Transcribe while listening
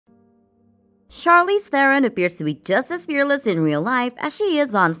Charlize Theron appears to be just as fearless in real life as she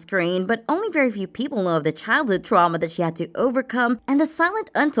is on screen, but only very few people know of the childhood trauma that she had to overcome and the silent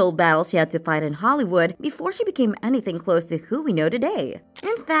untold battles she had to fight in Hollywood before she became anything close to who we know today.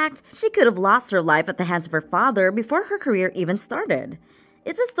 In fact, she could have lost her life at the hands of her father before her career even started.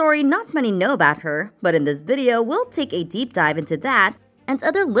 It's a story not many know about her, but in this video, we'll take a deep dive into that and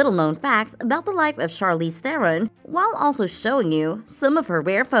other little-known facts about the life of Charlize Theron, while also showing you some of her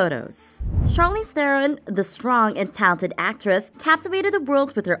rare photos. Charlize Theron, the strong and talented actress, captivated the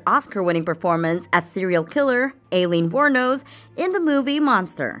world with her Oscar-winning performance as serial killer Aileen Wuornos in the movie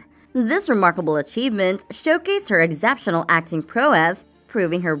Monster. This remarkable achievement showcased her exceptional acting prowess,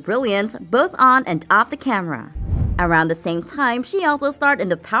 proving her brilliance both on and off the camera. Around the same time, she also starred in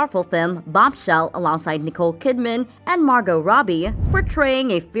the powerful film Bombshell alongside Nicole Kidman and Margot Robbie, portraying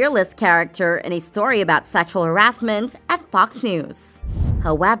a fearless character in a story about sexual harassment at Fox News.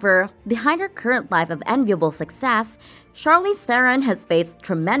 However, behind her current life of enviable success, Charlize Theron has faced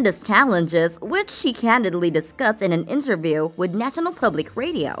tremendous challenges, which she candidly discussed in an interview with National Public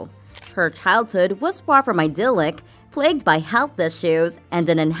Radio. Her childhood was far from idyllic, plagued by health issues and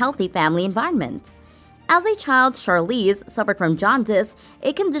an unhealthy family environment. As a child, Charlize suffered from jaundice,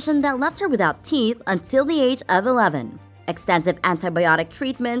 a condition that left her without teeth until the age of 11. Extensive antibiotic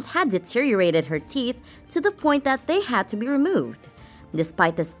treatment had deteriorated her teeth to the point that they had to be removed.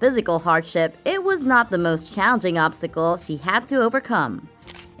 Despite this physical hardship, it was not the most challenging obstacle she had to overcome.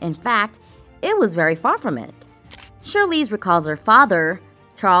 In fact, it was very far from it. Charlize recalls her father,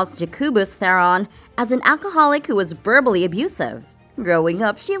 Charles Jacobus Theron, as an alcoholic who was verbally abusive. Growing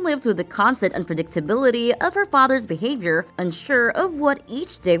up, she lived with the constant unpredictability of her father's behavior, unsure of what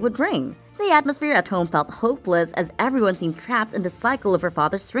each day would bring. The atmosphere at home felt hopeless as everyone seemed trapped in the cycle of her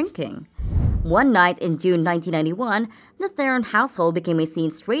father's drinking. One night in June 1991, the Theron household became a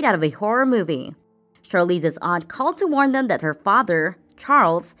scene straight out of a horror movie. Charlize's aunt called to warn them that her father,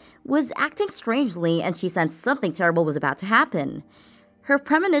 Charles, was acting strangely and she sensed something terrible was about to happen. Her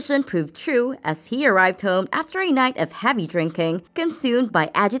premonition proved true as he arrived home after a night of heavy drinking, consumed by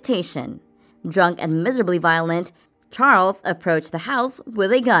agitation. Drunk and miserably violent, Charles approached the house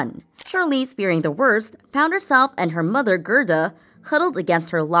with a gun. Charlize, fearing the worst, found herself and her mother, Gerda, huddled against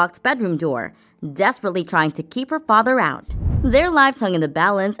her locked bedroom door, desperately trying to keep her father out. Their lives hung in the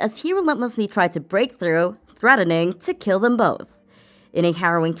balance as he relentlessly tried to break through, threatening to kill them both. In a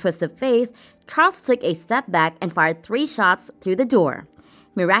harrowing twist of fate, Charles took a step back and fired 3 shots through the door.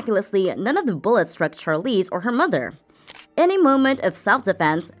 Miraculously, none of the bullets struck Charlize or her mother. In a moment of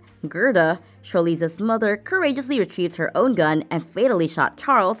self-defense, Gerda, Charlize's mother, courageously retrieved her own gun and fatally shot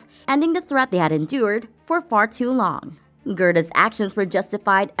Charles, ending the threat they had endured for far too long. Gerda's actions were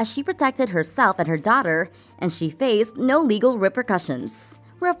justified as she protected herself and her daughter, and she faced no legal repercussions.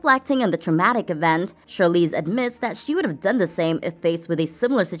 Reflecting on the traumatic event, Charlize admits that she would have done the same if faced with a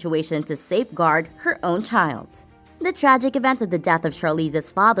similar situation to safeguard her own child. The tragic event of the death of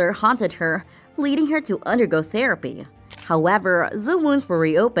Charlize's father haunted her, leading her to undergo therapy. However, the wounds were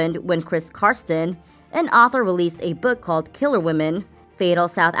reopened when Chris Karsten, an author, released a book called Killer Women: Fatal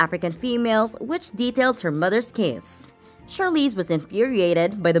South African Females, which detailed her mother's case. Charlize was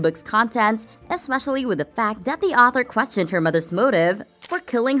infuriated by the book's contents, especially with the fact that the author questioned her mother's motive for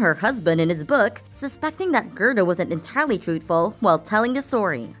killing her husband in his book, suspecting that Gerda wasn't entirely truthful while telling the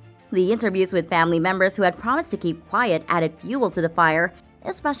story. The interviews with family members who had promised to keep quiet added fuel to the fire,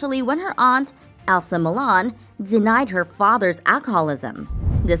 especially when her aunt, Elsa Milan, denied her father's alcoholism.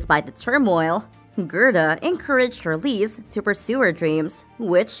 Despite the turmoil, Gerda encouraged Charlize to pursue her dreams,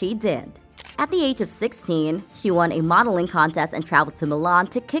 which she did. At the age of 16, she won a modeling contest and traveled to Milan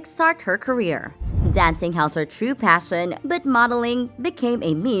to kickstart her career. Dancing held her true passion, but modeling became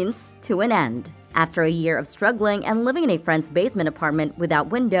a means to an end. After a year of struggling and living in a friend's basement apartment without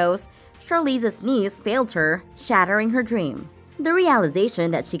windows, Charlize's knees failed her, shattering her dream. The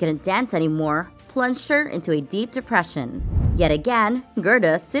realization that she couldn't dance anymore plunged her into a deep depression. Yet again,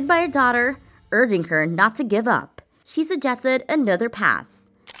 Gerda stood by her daughter, urging her not to give up. She suggested another path: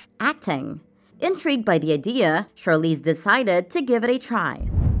 acting. Intrigued by the idea, Charlize decided to give it a try.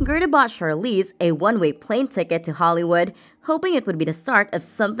 Gerda bought Charlize a one-way plane ticket to Hollywood, hoping it would be the start of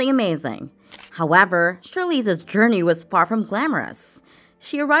something amazing. However, Charlize's journey was far from glamorous.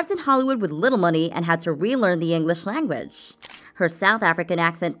 She arrived in Hollywood with little money and had to relearn the English language. Her South African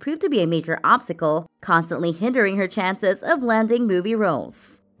accent proved to be a major obstacle, constantly hindering her chances of landing movie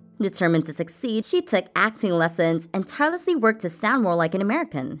roles. Determined to succeed, she took acting lessons and tirelessly worked to sound more like an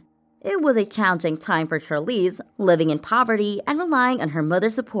American. It was a challenging time for Charlize, living in poverty and relying on her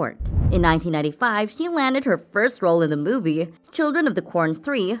mother's support. In 1995, she landed her first role in the movie Children of the Corn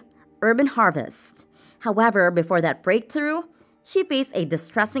 3, urban harvest. However, before that breakthrough, she faced a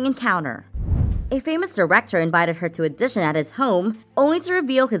distressing encounter. A famous director invited her to audition at his home, only to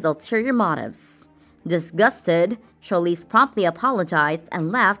reveal his ulterior motives. Disgusted, Charlize promptly apologized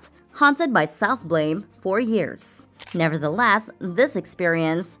and left, haunted by self-blame for years. Nevertheless, this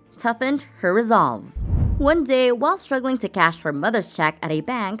experience toughened her resolve. One day, while struggling to cash her mother's check at a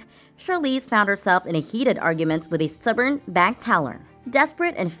bank, Charlize found herself in a heated argument with a stubborn bank teller.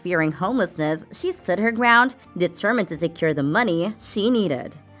 Desperate and fearing homelessness, she stood her ground, determined to secure the money she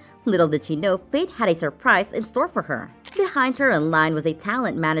needed. Little did she know fate had a surprise in store for her. Behind her in line was a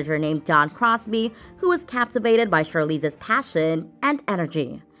talent manager named John Crosby, who was captivated by Charlize's passion and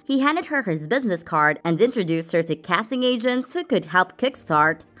energy. He handed her his business card and introduced her to casting agents who could help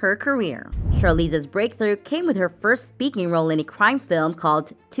kickstart her career. Charlize's breakthrough came with her first speaking role in a crime film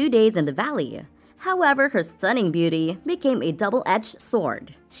called 2 Days in the Valley. However, her stunning beauty became a double-edged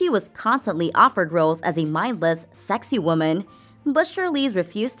sword. She was constantly offered roles as a mindless, sexy woman, but Charlize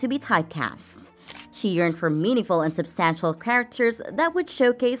refused to be typecast. She yearned for meaningful and substantial characters that would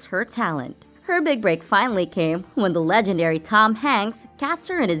showcase her talent. Her big break finally came when the legendary Tom Hanks cast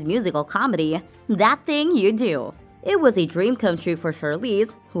her in his musical comedy, That Thing You Do. It was a dream come true for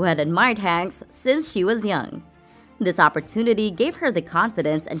Charlize, who had admired Hanks since she was young. This opportunity gave her the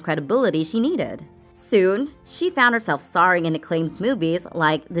confidence and credibility she needed. Soon, she found herself starring in acclaimed movies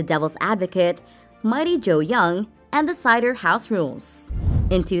like The Devil's Advocate, Mighty Joe Young, and The Cider House Rules.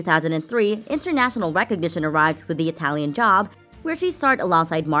 In 2003, international recognition arrived with The Italian Job, where she starred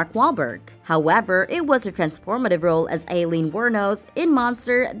alongside Mark Wahlberg. However, it was her transformative role as Aileen Wuornos in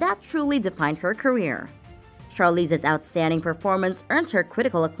Monster that truly defined her career. Charlize's outstanding performance earned her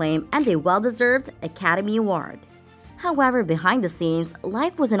critical acclaim and a well-deserved Academy Award. However, behind the scenes,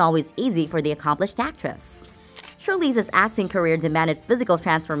 life wasn't always easy for the accomplished actress. Charlize's acting career demanded physical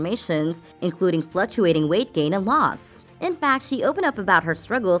transformations, including fluctuating weight gain and loss. In fact, she opened up about her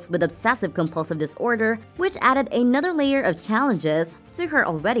struggles with obsessive-compulsive disorder, which added another layer of challenges to her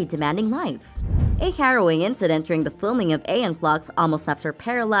already demanding life. A harrowing incident during the filming of Aeon Flux almost left her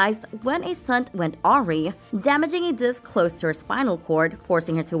paralyzed when a stunt went awry, damaging a disc close to her spinal cord,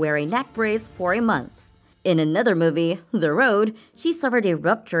 forcing her to wear a neck brace for a month. In another movie, The Road, she suffered a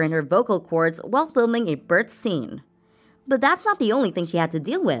rupture in her vocal cords while filming a birth scene. But that's not the only thing she had to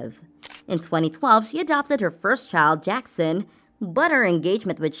deal with. In 2012, she adopted her first child, Jackson, but her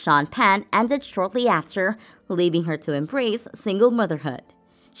engagement with Sean Penn ended shortly after, leaving her to embrace single motherhood.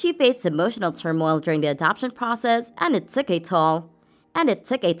 She faced emotional turmoil during the adoption process, and it took a toll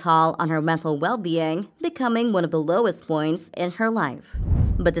on her mental well-being, becoming one of the lowest points in her life.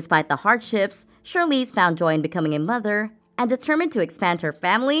 But despite the hardships, Charlize found joy in becoming a mother, and determined to expand her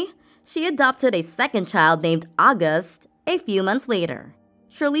family, she adopted a second child named August a few months later.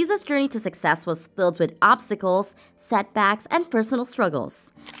 Charlize's journey to success was filled with obstacles, setbacks, and personal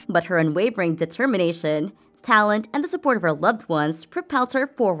struggles. But her unwavering determination, talent, and the support of her loved ones propelled her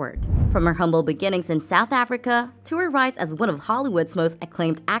forward. From her humble beginnings in South Africa to her rise as one of Hollywood's most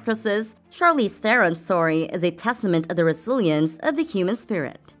acclaimed actresses, Charlize Theron's story is a testament to the resilience of the human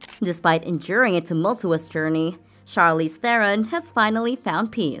spirit. Despite enduring a tumultuous journey, Charlize Theron has finally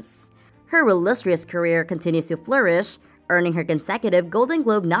found peace. Her illustrious career continues to flourish, earning her consecutive Golden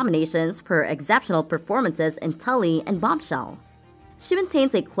Globe nominations for her exceptional performances in Tully and Bombshell. She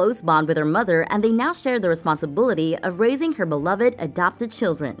maintains a close bond with her mother, and they now share the responsibility of raising her beloved adopted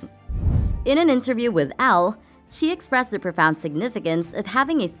children. In an interview with Elle, she expressed the profound significance of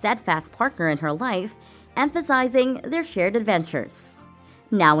having a steadfast partner in her life, emphasizing their shared adventures.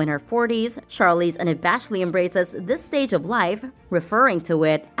 Now in her 40s, Charlize unabashedly embraces this stage of life, referring to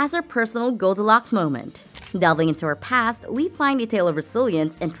it as her personal Goldilocks moment. Delving into her past, we find a tale of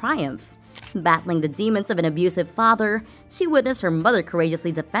resilience and triumph. Battling the demons of an abusive father, she witnessed her mother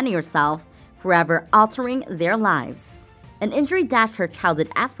courageously defending herself, forever altering their lives. An injury dashed her childhood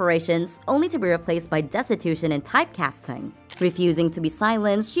aspirations, only to be replaced by destitution and typecasting. Refusing to be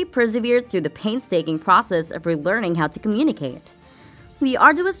silenced, she persevered through the painstaking process of relearning how to communicate. The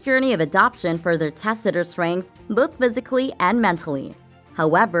arduous journey of adoption further tested her strength, both physically and mentally.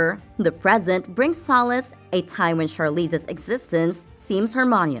 However, the present brings solace, a time when Charlize's existence seems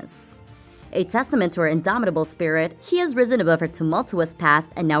harmonious. A testament to her indomitable spirit, she has risen above her tumultuous past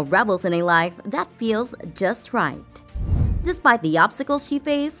and now revels in a life that feels just right. Despite the obstacles she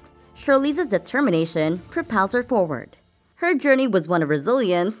faced, Charlize's determination propelled her forward. Her journey was one of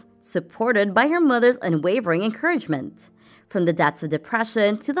resilience, supported by her mother's unwavering encouragement. From the depths of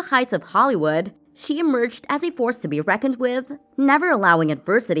depression to the heights of Hollywood, she emerged as a force to be reckoned with, never allowing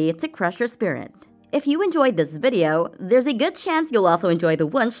adversity to crush her spirit. If you enjoyed this video, there's a good chance you'll also enjoy the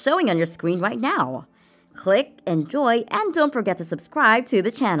one showing on your screen right now. Click, enjoy, and don't forget to subscribe to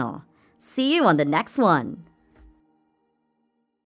the channel. See you on the next one.